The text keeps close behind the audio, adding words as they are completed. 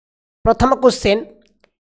प्रथम क्वेश्चन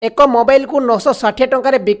एक मोबाइल को 960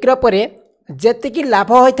 टंकार बिक्रय पर जेतिकी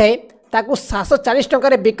लाभ होता है ताकू 740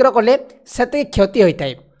 टंकार बिक्रय कले से क्षति होता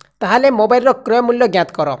है ताहले मोबाइल क्रय मूल्य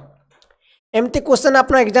ज्ञात कर। एमती क्वेश्चन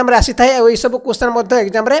आप एग्जाम रे आसी थाए और सब क्वेश्चन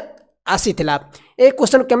एग्जाम रे आसी थिला। ए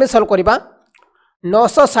क्वेश्चन केमे सॉल्व करबा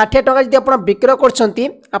 960 टंका जदि आपण बिक्रय करछंती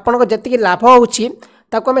आपनको जेतिकी लाभ होउची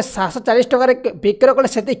ताको हमें 740 टंका बिक्रय कले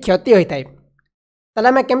सेति क्षति होता है ताले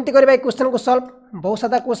हमें केमती करबा ए क्वेश्चन को सॉल्व। बहुत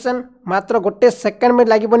सारा क्वेश्चन मात्र गोटे सेकंड में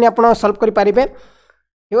लागबोनी आपण सॉल्व करि पारिबे।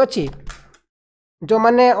 ठीक अछि जो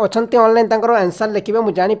माने अछंती ऑनलाइन तांकर आंसर लिखिबे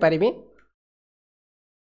मु जानि पारिबी।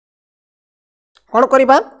 कोन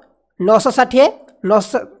करबा 960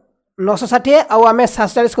 आउ आमे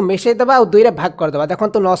 740 को मिसै देबा और 2 रे भाग कर देबा।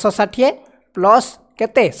 देखंतु 960 प्लस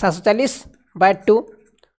केते 740 बाय 2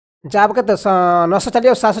 जाब केते 940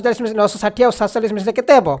 और 740 में 960 और 740 में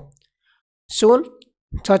केते हेबो 0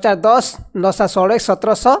 6 4 10 9 7 16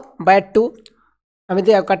 1700 बाय 2 आमे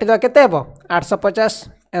दे काटि देबा केते हेबो 850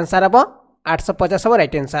 आंसर हेबो 850 हेबो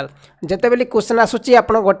राइट आंसर। जेते बेली क्वेश्चन आसुची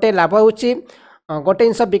आपण गोटे लाभ होउची गोटे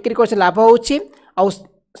जिनस बिक्री करछि लाभ होउची आ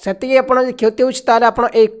सेति आपण क्षति होउची ताले आपण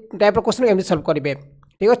ए टाइप रो क्वेश्चन एमि सॉल्व करिवे।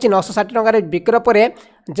 ठीक अछि 960 टंका रे बिक्रय परे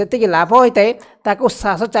जेति लाभ होइताय ताकू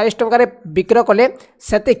 740 टंका रे बिक्रय कले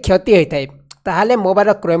सेति क्षति होइताय ताहाले मोबाइल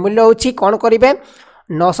रो क्रय मूल्य होउची कोन करिवे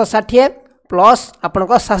 960 प्लस आपण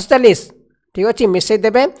को 740 ठीक अछि मिसै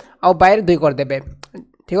देबे आ बाय 2 कर देबे।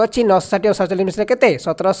 ठीक अछि 960 और 740 मिसले केते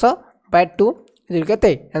 1700 बाय 2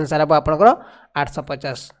 केते आंसर अब आपण को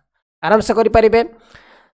 850 आराम से करि परिबे।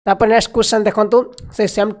 तापर नेक्स्ट क्वेश्चन देखंतु से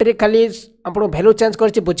सेम ट्रिक खाली आपण वैल्यू चेंज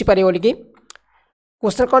करछि बुझी पारि बोली कि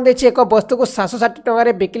क्वेश्चन कोन देछि एक वस्तु को 760 टंका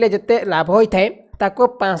रे बिकिले जते लाभ होइथाय ताको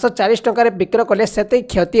 540 टंका रे बिक्रय कले सेते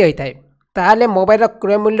क्षति होइथाय ताहाले मोबाइल रो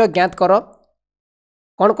क्रय मूल्य ज्ञात करो।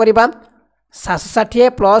 कोन करिबा 760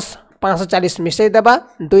 प्लस 540 मिसै देबा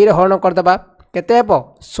 2 रे हरण कर देबा केते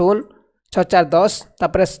हेबो 0 6 4 10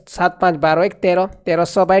 तापर 7 5 12 1 13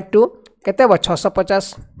 1300 बाय 2 केते हेबो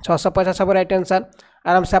 650 सब राइट आंसर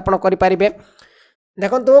आराम से आपण करि पारिबे।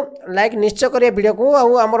 देखंतु लाइक निश्चय करिए वीडियो को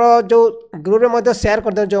आउ हमरो जो ग्रुप रे मध्ये शेयर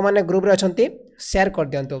कर दे जो माने ग्रुप रे अछंती शेयर कर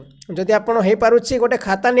दियंतु जदि आपण हे पारुछि गोटे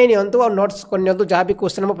खाता नै नियंतु और नोट्स कर नियंतु जहाँ भी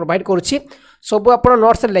क्वेश्चन हम प्रोवाइड करूछि सब आपण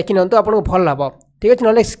नोट्स लिखि नियंतु आपण भल लाभ। ठीक अछि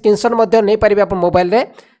नले स्क्रीनशॉट मध्ये नै पारिबे आपण मोबाइल रे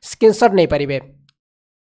स्क्रीनशॉट नै पारिबे।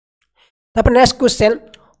 तापर नेक्स्ट क्वेश्चन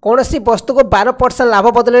कोनोसी वस्तु को 12% लाभ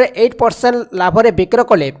बदले 8% लाभ रे बिक्रय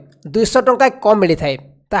कले 200 टंका कम मिली थाए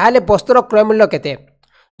ताहाले वस्तुर क्रय मूल्य केते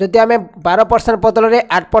जदि आमे 12% बदल रे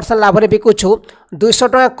 8% लाभ रे बिकुछु 200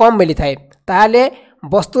 टंका कम मिली थाए ताहाले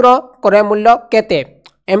वस्तुर क्रय मूल्य केते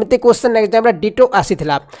एमती क्वेश्चन एग्जाम रे डिटो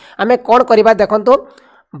आसीथिला। आमे कोन करबा देखंतु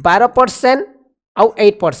 12% आउ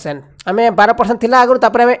 8% आमे 12% थिला आगु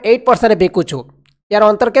तापर आमे 8% रे बिकुछु यार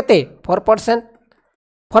अंतर केते 4%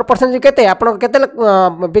 केते आपण केते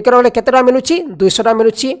बिक्रय होले केते टका मिलुची 200 टका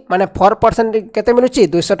मिलुची माने 4% केते मिलुची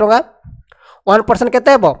 200 टका 1%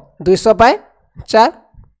 केते हेबो 200 बाय 4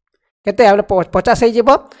 केते हमने 50 होई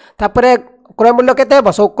जिवो तापर क्रय मूल्य केते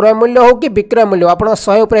हेबो सो क्रय मूल्य हो कि बिक्रय मूल्य आपण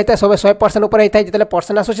 100 ऊपर हेता सब 100% ऊपर हेता जतले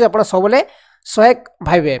परसेंट आसुची आपण सबले 100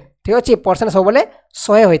 भाइबे। ठीक अछि परसेंट सबले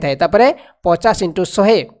 100 होइथाय तापर 50 *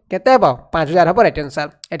 100 केते हेबो 5000 हेबो राइट आंसर।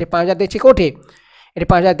 एठी 5000 देछि कोठी एठी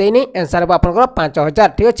 5000 देइनी आंसर हेबो आपण 5000।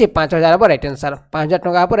 ठीक अछि 5000 हेबो राइट आंसर 5000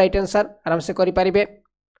 टका हेबो राइट आंसर आराम से करि पारिबे।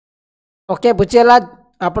 ओके बुझियला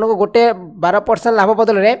आपण को गोटे 12% लाभ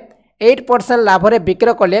बदल रे 8% लाभ रे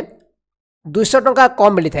बिक्रय कले 200 टंका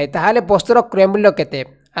कम मिली थाए ताहाले वस्तुर क्रय मूल्य केते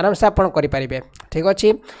आराम से आपण करि पारिबे। ठीक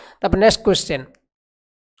अछि तब नेक्स्ट क्वेश्चन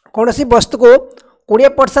कोनोसी वस्तु को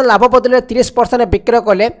 20% लाभ बदल 30% बिक्रय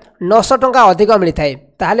कले 900 टंका अधिक मिली थाए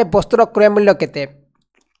ताहाले वस्तुर क्रय मूल्य केते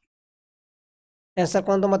आंसर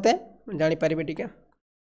कोन तो मते जानि पारिबे ठीक है।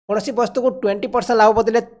 कोनोसी वस्तु को 20% लाभ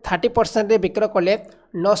बदले 30% रे बिक्रय कले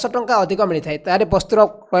 900 टंका अधिक मिली थाए तारे वस्तुर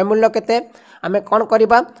क्रय मूल्य केते आमे कोन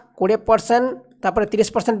करिबा 20% तापर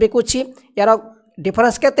 30% बिकुछि यार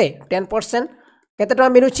डिफरेंस केते 10% केते टका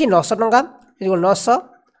मिलुछि 900 टंका 900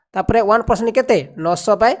 तापर 1% केते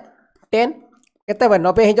 900 बाय 10 केते बाय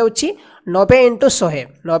 90 हे जाउछि 90 * 100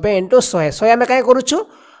 90 * 100 आमे काय करूछु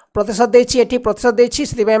प्रतिशत देछि एठी प्रतिशत देछि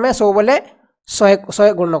सिबे आमे सब बोले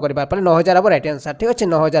 100 गुणन करबा पले 9000 अब राइट आंसर। ठीक अछि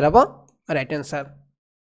 9000 अब राइट आंसर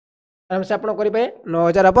आराम से आपण करिबे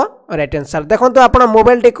 9000 अब राइट आंसर। देखंतु आपण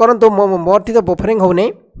मोबाइल टे करंतु मोर थी तो बफरिंग हो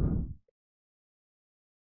नै।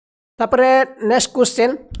 तापर नेक्स्ट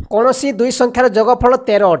क्वेश्चन कोनोसी दुई संख्यार जोगफल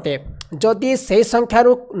 13 अटे जदि सेही संख्यार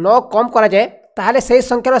 9 कम करा जाय ताहाले सेही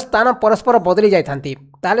संख्यार स्थान परस्पर बदली जाय थांती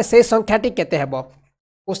ताहाले सेही संख्याटी केते हेबो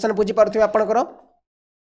क्वेश्चन बुझी पारथिबे आपण करो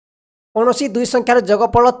कोनोसी दुई संख्यार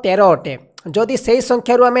जोगफल 13 अटे जदि से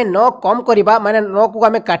संख्या आम 9 कम करवा माने 9 को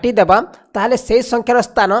आम काटिदेबा ताहले से संख्यार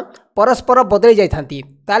स्थान परस्पर बदली जाइथांती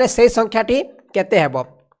ताहले से संख्याटी केते हेबो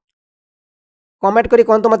कमेंट करी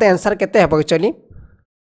कहतु मते आंसर केते हेबो एक्चुअली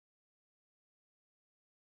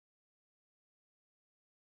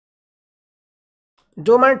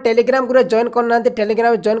जो मैंने टेलीग्राम ग्रुप जॉइन करना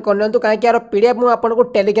टेलीग्राम जॉइन करनी कहीं यार पीडीएफ मुझे आपको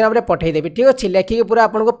टेलीग्राम रे पठेदेवी ठीक अच्छे लेखिक पूरा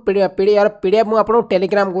आपको पीडीएफ मुझे आपको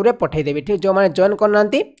टेलीग्राम ग्रुप रे पठेदेवी ठीक जो मैंने जॉइन करना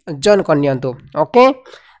जॉइन करनियंतु ओके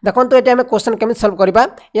देखो तो ये क्वेश्चन केमी सल्व करवा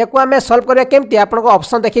या आम सल्व करवा केमती आपको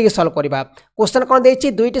ऑप्शन देखिए सल्व करवा क्वेश्चन कौन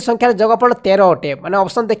देती दुईटी संख्यार जगफल 13 अटे माने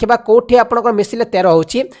ऑप्शन देखा कौटी आपको मिसिले 13 हो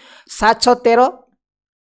 7 6 13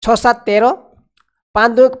 6 7 13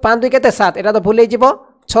 5 2 केते 7 एटा तो भूल हो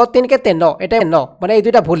 6 3 केते 9 एटा 9 माने ये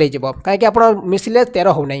दुईटा भूल हो कहीं आप मिसिले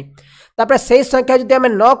 13 हो नहीं तापर से संख्या जब आम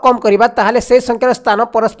 9 कम करवा ताहले से संख्यार स्थान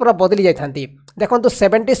परस्पर बदली जाइथांती देखो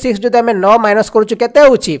 76 जो आम 9 माइनस करूँ केते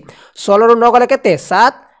होची 16 रु 9 गले केते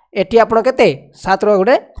 7 एटी आपण केते 7 रो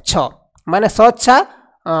गोटे 6 माने 7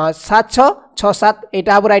 6 6 7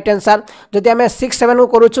 एटा हम राइट आंसर जदि आम 6 7 को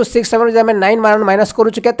करूँ 6 7 जो आम 9 माइनस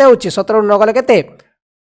करूँ केते होची 17 रु 9 गले केते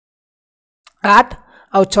 8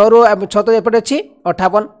 आउ 6 रु 6 तो एपटे अच्छी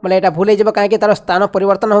 58 मतलब यहाँ भूल हो कहीं तार स्थान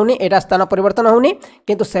परिवर्तन होनी एटा स्थान परिवर्तन होनी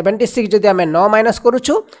किंतु 76 जदि आम 9 माइनस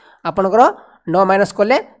करूँ आपणकर 9 माइनस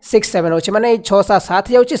कले 6 7 होची माने 6 7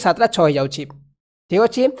 7 जाउची 7 6 जाउची ठीक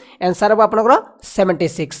अच्छे आंसर हम आपंकर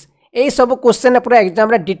 76 यही सब क्वेश्चन पूरा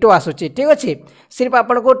एग्जाम रे डिटो आसूची ठीक अच्छे सिर्फ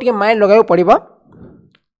आपको टी माइंड लगे पड़ो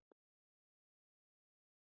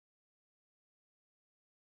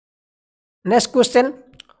नेक्स्ट क्वेश्चन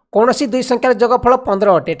कौन सी दुई संख्यार जगफल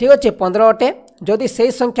 15 अटे ठीक अच्छे 15 अटे जदि से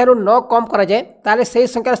संख्यार 9 कम करा जाए ताले से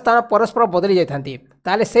संख्यार स्थान परस्पर बदली जाइथांती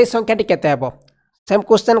ताले से संख्याटी केते हेबो सेम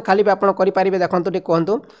क्वेश्चन खाली भी आपन करि पारिबे देखंतु टी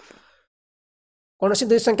कहंतु कौन सी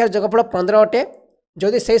दुई संख्यार जगफल 15 अटे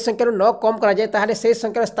जदि से संख्यार 9 कम करा जाए ताले से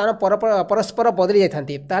संख्यार स्थान परस्पर बदली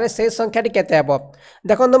जाइथांती ताले से संख्याटी केते हेबो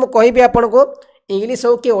देखंतु मु कहिबे आपनको इंग्लिश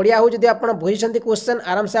हो कि ओडिया हो जदि आप बुझी क्वेश्चन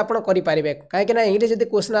आराम से आप करेंगे कहीं इंग्लिश जब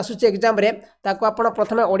क्वेश्चन आसूँ एग्जाम आप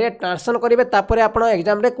प्रथम ओडिया ट्रांसलेशन करेंगे तापर आप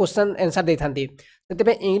एग्जाम क्वेश्चन आंसर दे था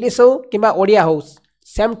से इंग्लिश हो कि ओडिया हो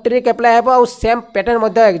सेम ट्रिक एप्लाय हो और सेम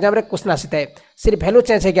पैटर्न एग्जाम क्वेश्चन आसी था सिर्फ भैल्यू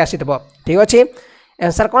चेंज होगी आसी ठीक अच्छे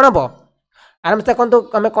आंसर कौन हम आराम से देखो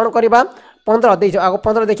आम कौन करवा 15 देख आग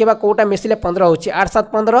 15 देखा कौटा मिसिले 15 हो 8 7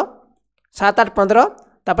 15 7 8 15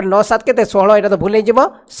 तापर 9 7 केते 16 एटा तो भूल हो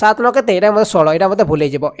 7 9 केते एटा 16 एटा मते भूल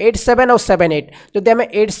हो 8 7 और 7 8 जदि आम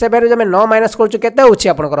 8 7 रे 9 माइनस करूँ केते होछि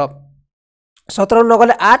आपनकर 17 9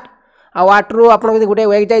 गले 8 आ 8 रु आपन गोटे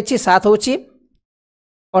वेग जाइछि 7 होछि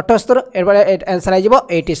 78 एबले आंसर आइजिबो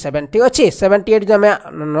 87 ठीक अछि 78 जो आम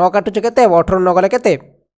 9 काटुछु केते 18 9 गले केते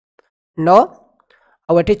 9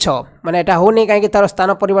 और ये 6 माने एटा होनी कहीं तार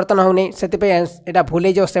स्थान परिवर्तन होनी से एटा भूल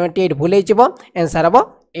हो 78 भूल हो आंसर हम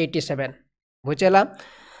 87 बुझेगा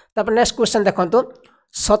तापर नेक्स्ट क्वेश्चन देखो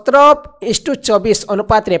 17:24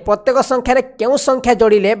 अनुपात रे प्रत्येक संख्यार क्यों संख्या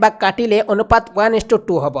जोड़िले बा काटिले अनुपात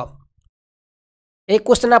 1:2 हम ये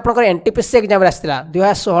क्वेश्चन आप एनटीपीसी एग्जाम आसाला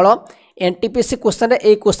 2016 एनटीपीसी क्वेश्चन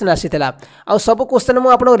ये क्वेश्चन आसाला आ सब क्वेश्चन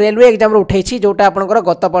मुझे रेलवे एग्जाम उठे जोटा आपंकर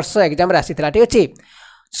गत वर्ष एग्जाम आसाला ठीक अच्छे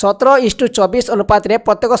 17:24 अनुपात रे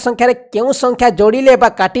प्रत्येक संख्यार क्यों संख्या जोड़िले बा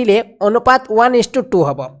काटिले अनुपात 1:2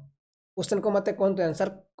 हम क्वेश्चन को मत कहतु आंसर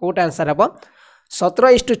कौटा आंसर हम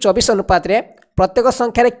 17:24 अनुपात रे प्रत्येक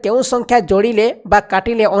संख्यार क्यों संख्या जोड़िले बा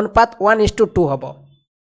काटिले अनुपात 1:2 हम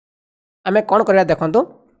आम कौन करवा देखो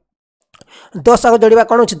 10 आगे जोड़ा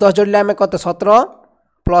कौन हो 10 जोड़े आम कत 17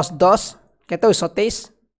 + 10 केते 27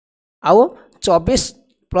 आउ 24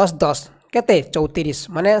 + 10 केते 34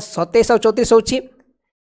 माने 27 और 34 होची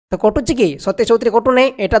तो कटुची कि 27 34 कटु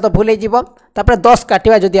नहीं एटा तो भूल हो 10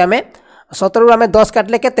 काटिवा जदि आम 17 रु आम 10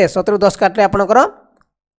 काटिले केते 17 रु 10 काटिले आपनकर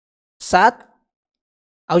 7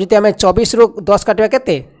 आउ जदि आम 24 रु 10 काटिवा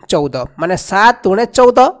केते 14 माने 7 ×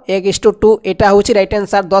 14 1:2 एटा होची राइट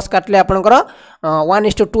आंसर 10 काटिले आपनकर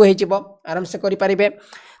 1:2 हेजिबो आराम से करि परिबे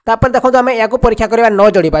तापर देखो आम या परीक्षा करवा 9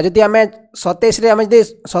 जोड़ा जदि आम 27 रे आम जदि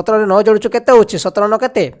 17 रे 9 जोड़ुछु केते होची 17 9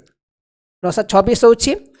 केते 9 7 26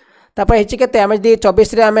 होची तापर हेची केते आम जदि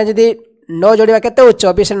 24 रे आम जदि 9 जोड़ा केते हो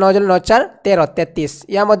 24 9 जोड़ 9 4 13 33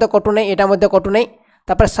 या मध्य कटु नहीं एटा मध्य कटु नहीं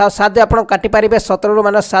तापर 7 आप काटि पारिबे 17 रु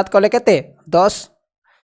माइनस 7 कले केते 10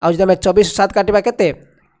 आउ जदि आम 24 7 काटिबा केते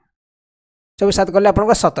 24 7 कले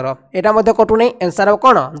आपनकर 17 एटा मध्य कटु नहीं आंसर हम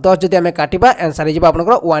कौन 10 जदि आम काटिबा आंसर हो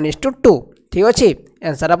आपनकर 1:2 ठीक अच्छे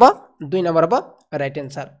आंसर हम 2 नंबर हम राइट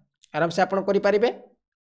आंसर आराम से आप करि पारिबे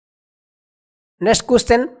नेक्स्ट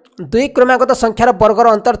क्वेश्चन 2 क्रमागत संख्यार वर्गर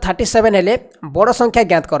अंतर 37 हेले बड़ संख्या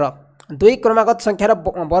ज्ञात कर दुई क्रमागत संख्यार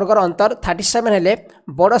वर्गर अंतर 37 हेले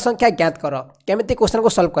बड़ संख्या ज्ञात कर केमिति क्वेश्चन को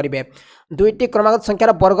सॉल्व करेंगे दुईटी क्रमागत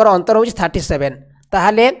संख्यार वर्गर अंतर होची 37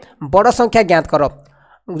 ताहले बड़ संख्या ज्ञात कर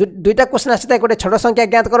दुईटा क्वेश्चन आसी थाए गोटे छोट संख्या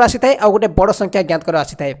ज्ञात कर आसी थाए और गोटे बड़ संख्या ज्ञात कर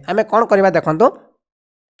आसी थाए आमे कोन करबा देखंतो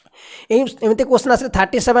एमती क्वेश्चन आसे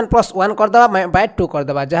 37 प्लस 1 कर दबा बाय 2 कर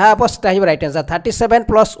दबा जहां अब सेटा ही राइट आंसर 37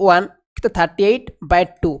 प्लस 1 तो 38 बाय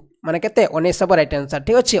 2 माने केते 19 सब राइट आंसर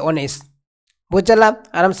ठीक अछि 19 बुझला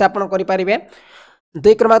आराम से आपण करि परिबे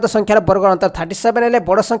दुई क्रमागत संख्यार वर्ग अंतर 37 हेले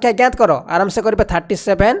बड़ संख्या ज्ञात करो आराम से करिबे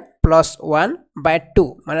 37 प्लस 1 बाय 2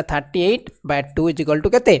 माने 38 बाय 2 इज इक्वल टू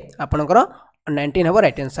केते आपनकर 19 हबो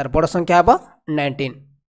राइट आंसर बड़ संख्या हबो 19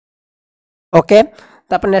 ओके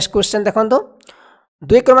तापर नेक्स्ट क्वेश्चन देखंतो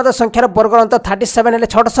दुई क्रमागत संख्यार वर्ग अंतर 37 हेले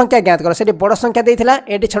छोट संख्या ज्ञात करो सेठी बड़ संख्या देइथिला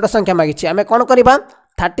एठी छोट संख्या मागिछि आमे कोन करिबा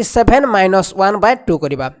 37 माइनस 1 बाय 2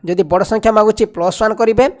 करिबा जदि बड़ संख्या मागुछि प्लस 1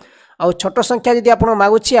 करिबे और छोट संख्या जदि आपण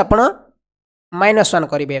मागुछि आपण माइनस 1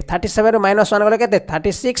 करिबे 37 माइनस 1 गले केते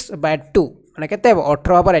 36 बाय 2 माने केते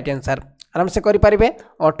 18 हबो राइट आंसर आराम से करि परिबे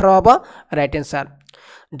 18 हबो राइट आंसर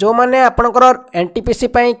जो माने आपनकर एनटीपीसी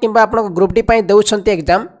पई किबा आपन ग्रुप डी पई देउछंती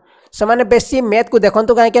एग्जाम से माने बेसी मैथ को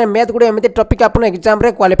देखंतु काहे मैथ गुडे एमिति टॉपिक आपन एग्जाम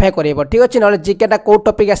रे क्वालिफाई करिवो ठीक अछि नले जीके टा को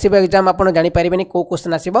टॉपिक आसीबो एग्जाम आपन जानि परिबेनी को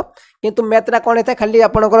क्वेश्चन आसीबो किंतु मैथ रा कोन हेता खाली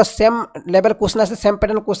आपनकर सेम लेवल क्वेश्चन आसे सेम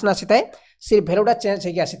पैटर्न क्वेश्चन आसीताय सिर्फ वैल्यूटा चेंज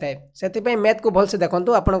हेकि आसीताय सेति पई मैथ को भल से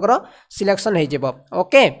देखंतु आपनकर सिलेक्शन हे जेबो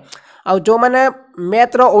ओके आ जो माने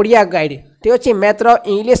मैथ रो ओडिया गाइड ठीक अछि मैथ रो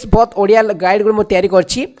English both Odia guide good मु तयारी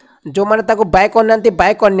करछि जो माने ताको बाय करनांती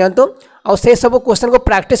बाय करनियंतु और से सब क्वेश्चन को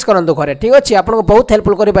प्रैक्टिस करंतु घरे ठीक अछि आपन बहुत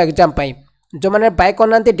हेल्पफुल करबा एग्जाम पई जो माने बाय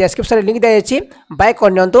करनांती डिस्क्रिप्शन रे लिंक दे अछि बाय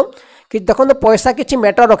करनियंतु कि देखंतु पैसा किछि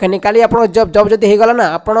मैटर रखेनी काली आपन जब जब जदी हे गला ना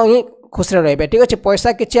आपन ही खुश रहबे ठीक अछि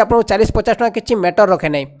पैसा किछि आपन 40 50 टका किछि मैटर रखे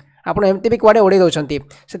नै आपन एमती भी कुआडे ओडी दोछंती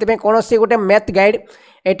सेति पे कोनोसी गोटे मैथ गाइड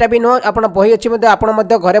एटा भी नो आपन बही अछि मध्ये आपन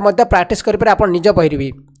मध्ये घरे मध्ये प्रैक्टिस करि पर आपन निज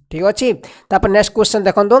बहिरबी ठीक अछि तापर नेक्स्ट क्वेश्चन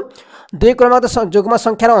देखंतु दुई क्रमागत जुग्म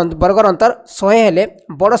संख्यार वर्गर अंतर 100 हेले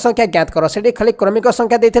बड़ संख्या ज्ञात करो सेठी खाली क्रमिक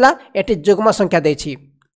संख्या देथिला एठी जुग्म संख्या देछि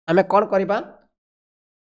आमे कोन करबा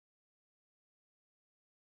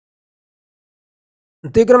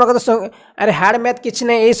दुई क्रमागत अरे हार्ड मैथ किछि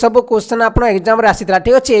नै ए सब क्वेश्चन आपन एग्जाम रे आसीतला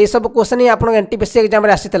ठीक अछि ए सब क्वेश्चन ही आपन एनटीपीसी एग्जाम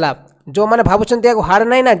रे आसीतला जो माने भाबुछन्ती याको हार्ड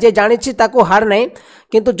नै ना जे जानि छि ताको हार्ड नै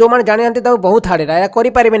किंतु जो माने जानि नथि ताको बहुत हार्ड है या करि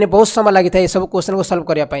परिबेनी बहुत समय लागि थाए ए सब क्वेश्चन को सॉल्व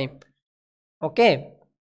करिया पई ओके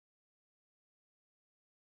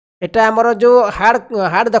एटा हमर जो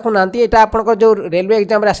हार्ड देखु नांती एटा आपन जो रेलवे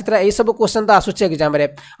एग्जाम रे आसीतला ए सब क्वेश्चन तो आसुछि एग्जाम रे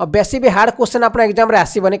और बेसी भी हार्ड क्वेश्चन आपन एग्जाम रे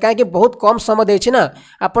आसीबनी काहे कि बहुत कम समय देछि ना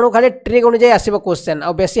आपन खाली ट्रिक अनुଯାयी आसीबो क्वेश्चन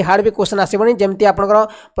और बेसी हार्ड भी क्वेश्चन आसीबनी जेमति आपन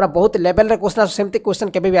पूरा बहुत लेवल रे क्वेश्चन सेमति क्वेश्चन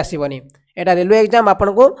केबे भी आसीबनी एटा रेलवे एग्जाम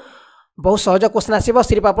आपन को बहुत सहज क्वेश्चन आसीबो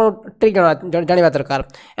सिर्फ आपन ट्रिक जानिबा दरकार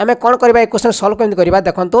हमें कोन करबा ए क्वेश्चन सॉल्व केमि करबा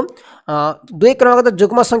देखंतु दुई क्रमागत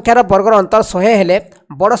जुग्म संख्यार वर्गर अंतर 100 हेले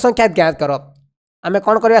बड़ संख्या ज्ञात करो आमे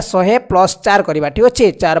कोन करबा 100 प्लस 4 करबा ठीक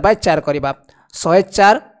अछि 4 बाय 4 करबा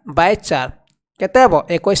 104 बाय 4 केते हबो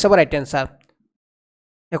 21 सब राइट आंसर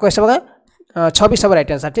 21 सब 26 सब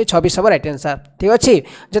राइट आंसर ठीक 26 सब राइट आंसर ठीक अछि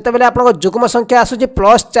जते बेले आपन जुग्म संख्या आसु जे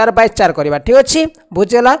प्लस 4 बाय 4 करबा ठीक अछि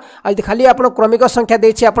बुझेला आ खाली आपन क्रमिक संख्या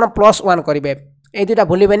देछि आपन प्लस 1 करिवे ए दुटा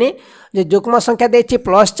भूलिबेनी जे जुग्म संख्या देछि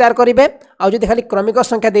प्लस 4 करिवे आ जदि खाली क्रमिक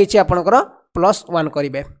संख्या देछि आपनकर प्लस 1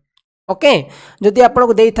 करिवे ओके जदि आपन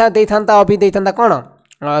को देइथांता अभी देइथांता कोन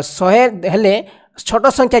 100 हेले छोट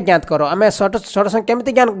संख्या ज्ञात करो आमे छोट संख्या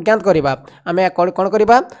केमिति ज्ञात करबा आमे कोन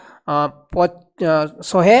करबा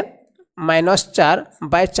 100 माइनस 4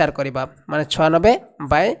 बाय 4 करबा माने 96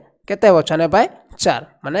 बाय केते हो 96 बाय 4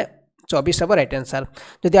 माने 24 सब राइट आंसर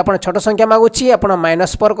जदि आपन छोट संख्या मागुछि आपन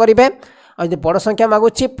माइनस 4 करिवे और जदि बड़ संख्या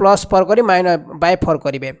मागुछि प्लस 4 करी माइनस बाय 4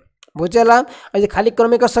 करिवे बुझला यदि खाली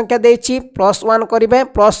क्रमिक संख्या देछि प्लस 1 करिवे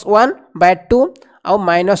प्लस 1 बाय 2 और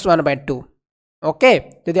माइनस 1 बाय 2 ओके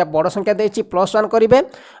जदि आप बड़ संख्या देछि प्लस 1 करिवे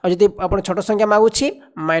और जदि आपन छोट संख्या मागुछि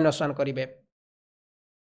माइनस 1 करिवे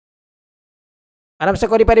आराम से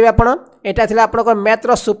करि परिबे आपण एटा थिला आपन मैथ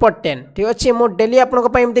रो सुपर 10 ठीक अछि मो डेली आपन को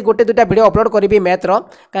पई एमती गोटे दुटा वीडियो अपलोड करिबी मैथ रो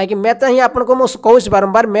काहे कि मैथ ही आपन को मो कहूछ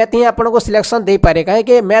बारंबार मैथ ही आपन को सिलेक्शन दे पारे काहे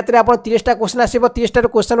कि मैथ रे आपन 30 टा क्वेश्चन आसीबो 30 टा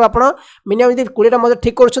क्वेश्चन रो आपन मिनिमम यदि 20 टा मते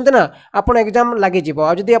ठीक करछन्ते ना आपन एग्जाम लागि जिवो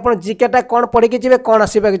आ जदि आपन जीके टा कोन पढि के जिवे कोन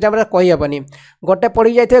आसीबो एग्जाम रे कहि हेबनी गोटे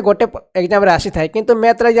पढि जाइथे गोटे एग्जाम रे आसी थाए किंतु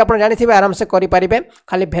मैथ रे आपन जानिथिबे आराम से करि परिबे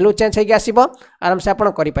खाली वैल्यू चेंज हेकि आसीबो आराम से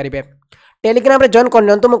आपन करि परिबे टेलीग्राम रे जॉइन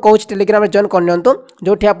करनियंतु मु कहूछ टेलीग्राम रे जॉइन करनियंतु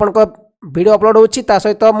जोठी आपन को वीडियो अपलोड होछि ता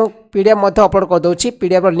सहित मु पीडीएफ मध्ये अपलोड कर दोछि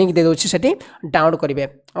पीडीएफ रो लिंक दे दोछि सेठी डाउनलोड करिवे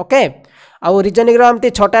ओके आ रीजनिंग रो हमती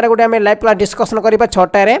 6टा रे गुटे हम लाइव क्लास डिस्कशन करिबा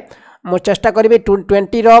 6टा रे मु चेष्टा करी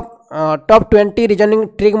 20 टॉप 20 रीजनिंग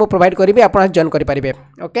ट्रिक मु प्रोवाइड करी, आप जॉइन करें।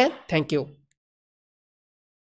 Okay, thank you.